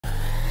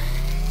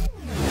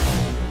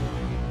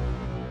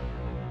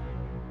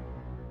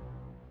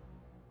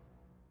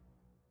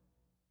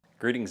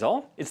Greetings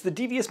all, it's the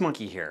Devious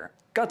Monkey here.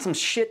 Got some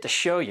shit to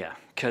show you,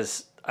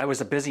 because I was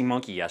a busy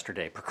monkey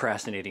yesterday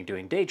procrastinating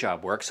doing day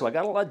job work, so I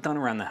got a lot done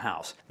around the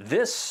house.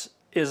 This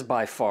is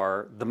by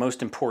far the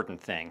most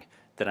important thing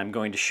that I'm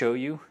going to show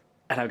you,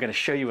 and I'm going to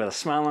show you with a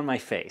smile on my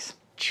face.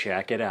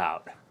 Check it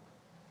out.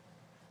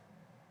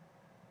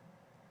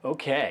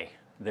 Okay,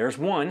 there's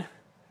one,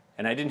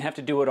 and I didn't have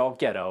to do it all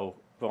ghetto.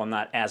 Well,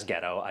 not as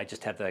ghetto, I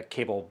just have the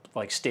cable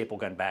like staple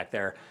gun back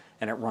there,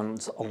 and it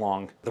runs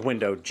along the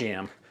window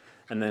jamb.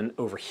 And then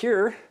over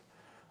here,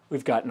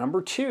 we've got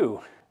number two.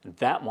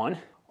 That one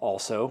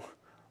also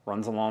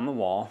runs along the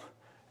wall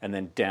and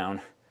then down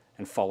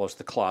and follows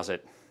the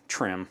closet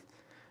trim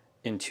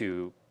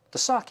into the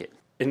socket.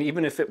 And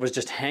even if it was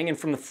just hanging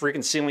from the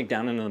freaking ceiling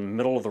down in the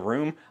middle of the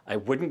room, I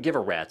wouldn't give a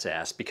rat's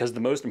ass, because the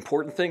most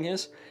important thing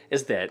is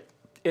that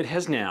it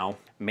has now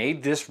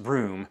made this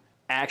room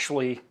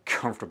actually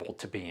comfortable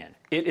to be in.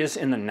 It is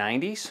in the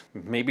 90s,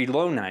 maybe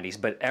low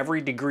 90s, but every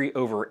degree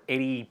over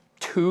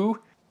 82,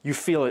 you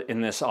feel it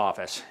in this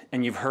office,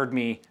 and you've heard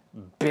me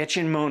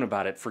bitch and moan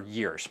about it for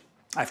years.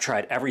 I've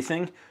tried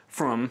everything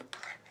from,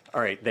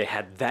 all right, they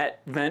had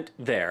that vent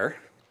there.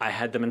 I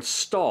had them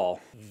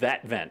install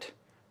that vent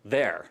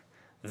there.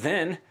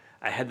 Then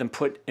I had them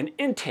put an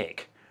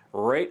intake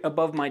right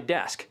above my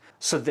desk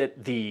so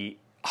that the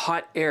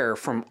hot air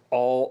from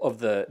all of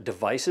the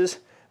devices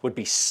would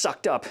be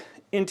sucked up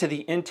into the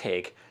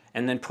intake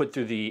and then put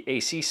through the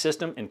AC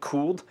system and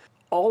cooled.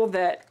 All of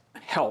that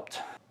helped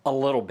a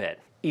little bit.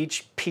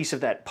 Each piece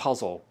of that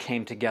puzzle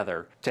came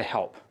together to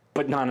help,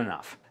 but not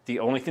enough. The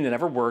only thing that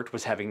ever worked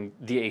was having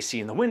the AC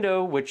in the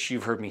window, which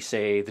you've heard me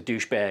say the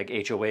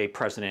douchebag HOA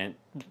president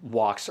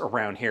walks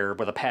around here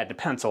with a pad and a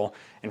pencil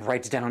and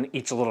writes down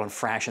each little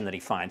infraction that he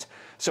finds.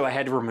 So I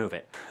had to remove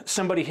it.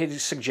 Somebody had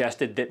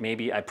suggested that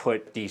maybe I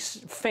put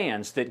these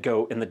fans that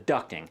go in the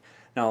ducting.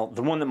 Now,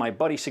 the one that my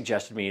buddy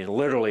suggested me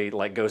literally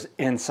like goes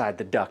inside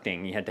the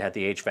ducting. You had to have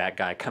the HVAC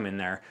guy come in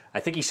there.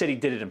 I think he said he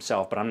did it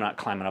himself, but I'm not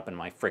climbing up in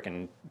my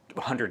freaking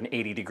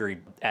 180-degree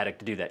attic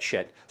to do that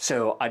shit.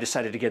 So I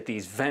decided to get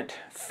these vent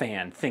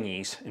fan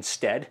thingies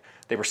instead.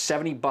 They were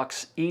 70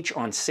 bucks each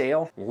on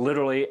sale.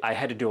 Literally, I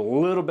had to do a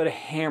little bit of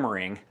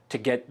hammering to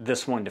get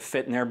this one to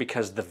fit in there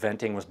because the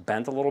venting was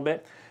bent a little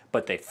bit.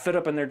 But they fit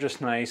up in there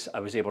just nice. I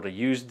was able to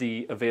use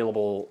the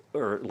available,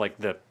 or like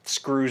the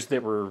screws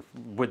that were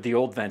with the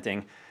old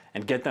venting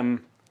and get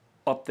them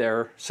up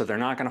there so they're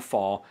not gonna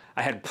fall.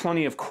 I had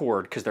plenty of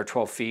cord, because they're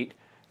 12 feet,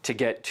 to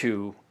get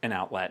to an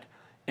outlet.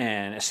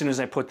 And as soon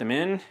as I put them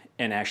in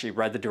and actually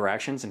read the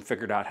directions and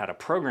figured out how to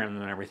program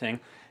them and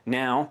everything,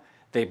 now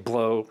they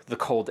blow the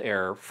cold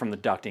air from the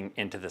ducting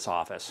into this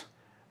office,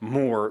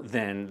 more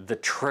than the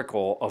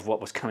trickle of what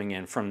was coming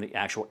in from the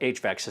actual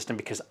HVAC system,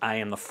 because I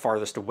am the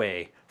farthest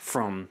away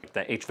from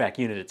the HVAC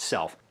unit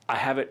itself. I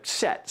have it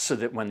set so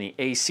that when the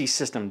AC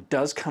system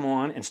does come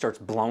on and starts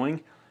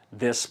blowing,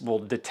 this will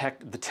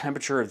detect the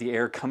temperature of the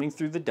air coming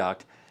through the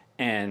duct,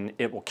 and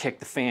it will kick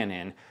the fan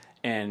in.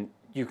 And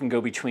you can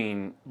go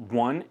between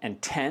 1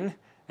 and 10,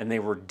 and they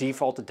were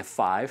defaulted to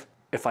 5.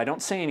 If I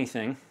don't say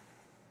anything,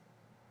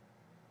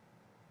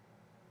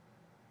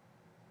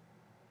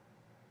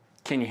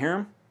 can you hear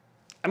them?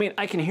 I mean,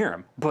 I can hear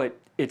them, but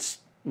it's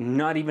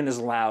not even as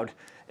loud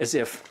as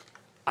if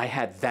I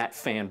had that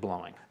fan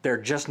blowing.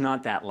 They're just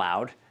not that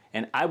loud,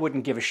 and I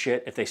wouldn't give a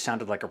shit if they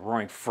sounded like a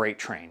roaring freight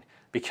train,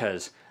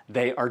 because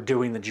they are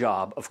doing the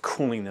job of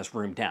cooling this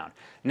room down.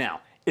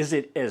 Now, is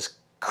it as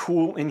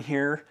cool in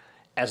here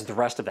as the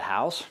rest of the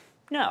house?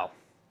 No,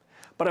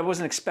 but I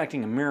wasn't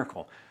expecting a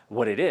miracle.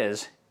 What it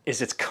is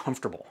it's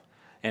comfortable.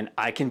 And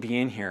I can be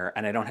in here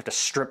and I don't have to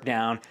strip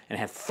down and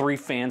have 3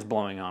 fans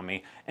blowing on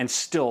me and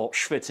still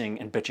schwitzing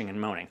and bitching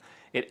and moaning.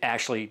 It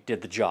actually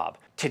did the job.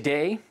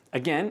 Today,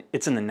 again,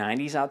 it's in the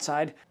 90s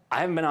outside. I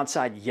haven't been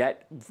outside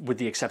yet, with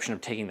the exception of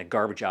taking the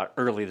garbage out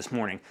early this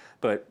morning,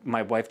 but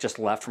my wife just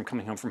left from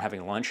coming home from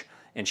having lunch,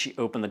 and she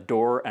opened the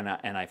door and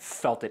I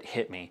felt it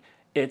hit me.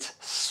 It's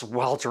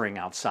sweltering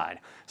outside.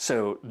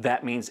 So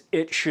that means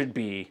it should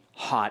be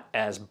hot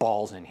as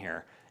balls in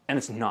here, and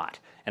it's not.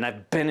 And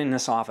I've been in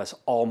this office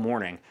all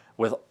morning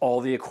with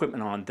all the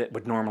equipment on that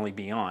would normally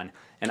be on,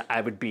 and I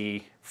would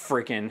be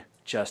freaking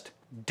just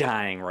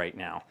dying right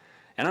now.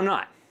 And I'm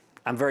not.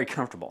 I'm very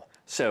comfortable.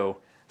 So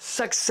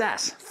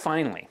success,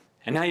 finally.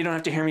 And now you don't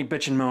have to hear me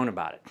bitch and moan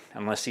about it,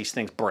 unless these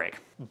things break.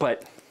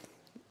 But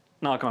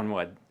knock on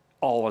wood,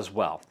 all is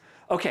well.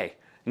 Okay,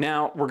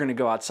 now we're gonna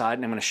go outside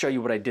and I'm gonna show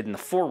you what I did in the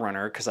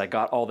Forerunner, because I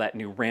got all that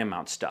new RAM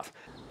mount stuff.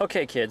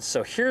 Okay kids,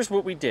 so here's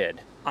what we did.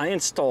 I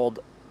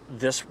installed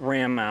this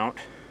RAM mount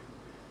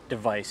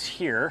device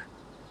here,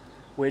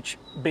 which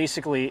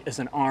basically is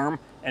an arm,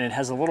 and it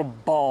has a little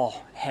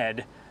ball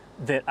head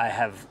that I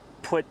have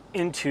put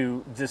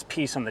into this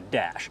piece on the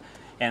dash.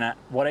 And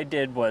what I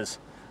did was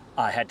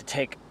I had to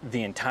take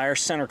the entire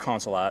center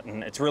console out,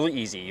 and it's really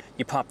easy.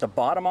 You pop the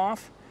bottom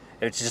off,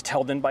 it's just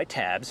held in by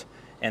tabs,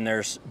 and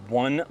there's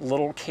one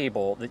little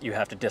cable that you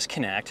have to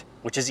disconnect,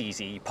 which is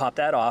easy. You pop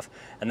that off,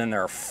 and then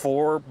there are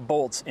 4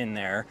 bolts in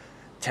there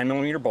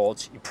 10mm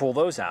bolts, you pull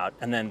those out,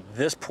 and then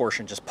this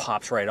portion just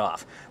pops right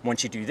off.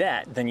 Once you do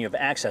that, then you have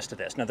access to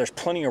this. Now there's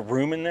plenty of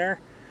room in there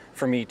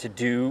for me to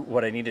do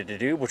what I needed to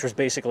do, which was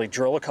basically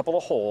drill a couple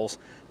of holes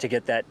to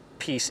get that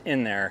piece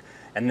in there.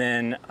 And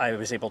then I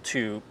was able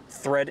to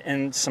thread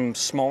in some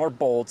smaller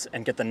bolts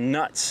and get the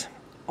nuts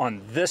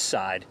on this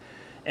side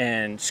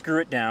and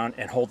screw it down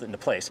and hold it into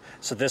place.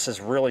 So this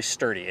is really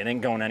sturdy. It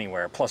ain't going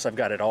anywhere. Plus I've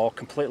got it all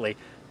completely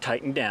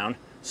tightened down,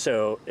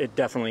 so it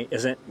definitely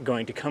isn't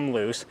going to come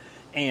loose.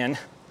 And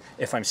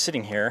if I'm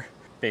sitting here,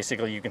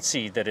 basically you can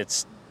see that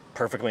it's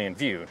perfectly in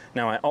view.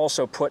 Now I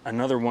also put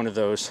another one of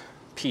those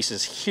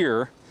pieces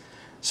here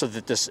so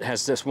that this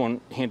has this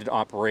one-handed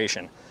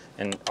operation,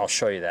 and I'll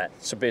show you that.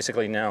 So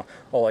basically now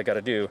all I got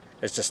to do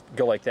is just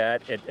go like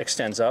that. It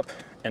extends up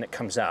and it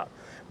comes out.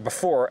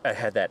 Before I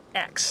had that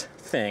X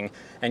thing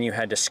and you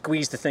had to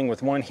squeeze the thing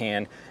with one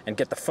hand and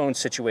get the phone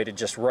situated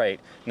just right.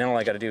 Now all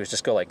I got to do is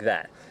just go like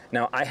that.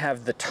 Now I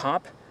have the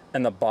top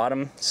and the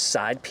bottom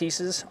side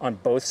pieces on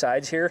both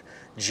sides here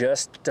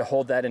just to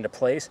hold that into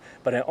place,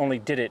 but I only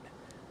did it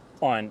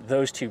on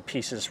those two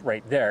pieces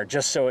right there,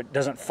 just so it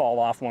doesn't fall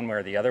off one way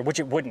or the other, which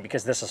it wouldn't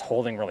because this is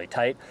holding really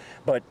tight.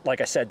 But like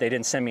I said, they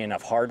didn't send me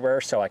enough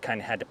hardware, so I kind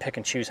of had to pick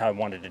and choose how I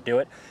wanted to do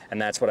it,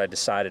 and that's what I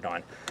decided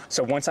on.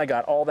 So once I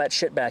got all that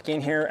shit back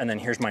in here, and then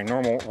here's my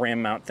normal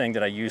RAM mount thing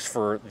that I use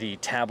for the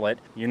tablet.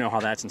 You know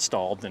how that's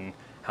installed and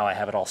how I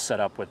have it all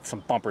set up with some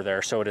bumper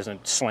there so it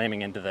isn't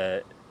slamming into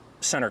the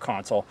center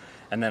console.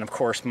 And then of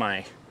course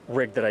my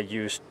rig that I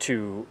use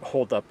to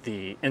hold up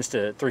the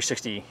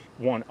Insta360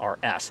 One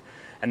RS.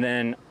 And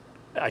then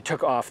I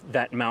took off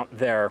that mount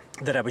there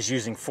that I was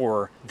using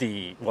for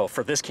the, well,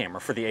 for this camera,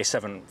 for the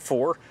A7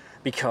 IV,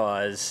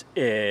 because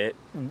it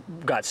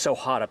got so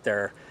hot up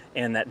there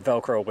and that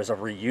Velcro was a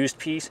reused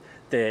piece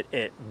that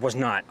it was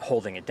not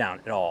holding it down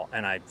at all.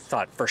 And I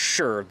thought for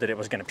sure that it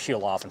was gonna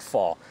peel off and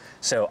fall.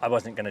 So I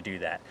wasn't gonna do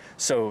that.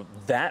 So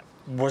that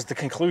was the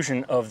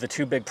conclusion of the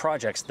two big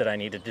projects that I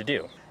needed to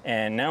do.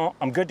 And now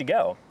I'm good to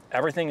go.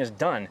 Everything is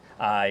done.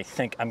 I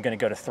think I'm gonna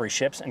go to 3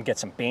 Ships and get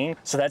some bean.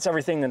 So that's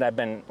everything that I've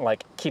been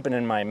like keeping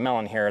in my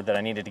melon here that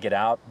I needed to get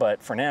out.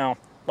 But for now,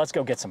 let's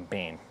go get some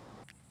bean.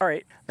 All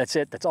right, that's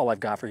it. That's all I've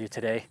got for you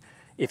today.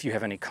 If you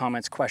have any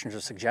comments, questions, or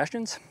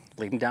suggestions,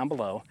 leave them down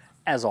below.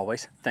 As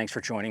always, thanks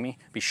for joining me.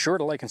 Be sure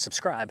to like and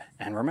subscribe.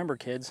 And remember,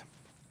 kids,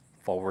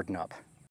 forward and up.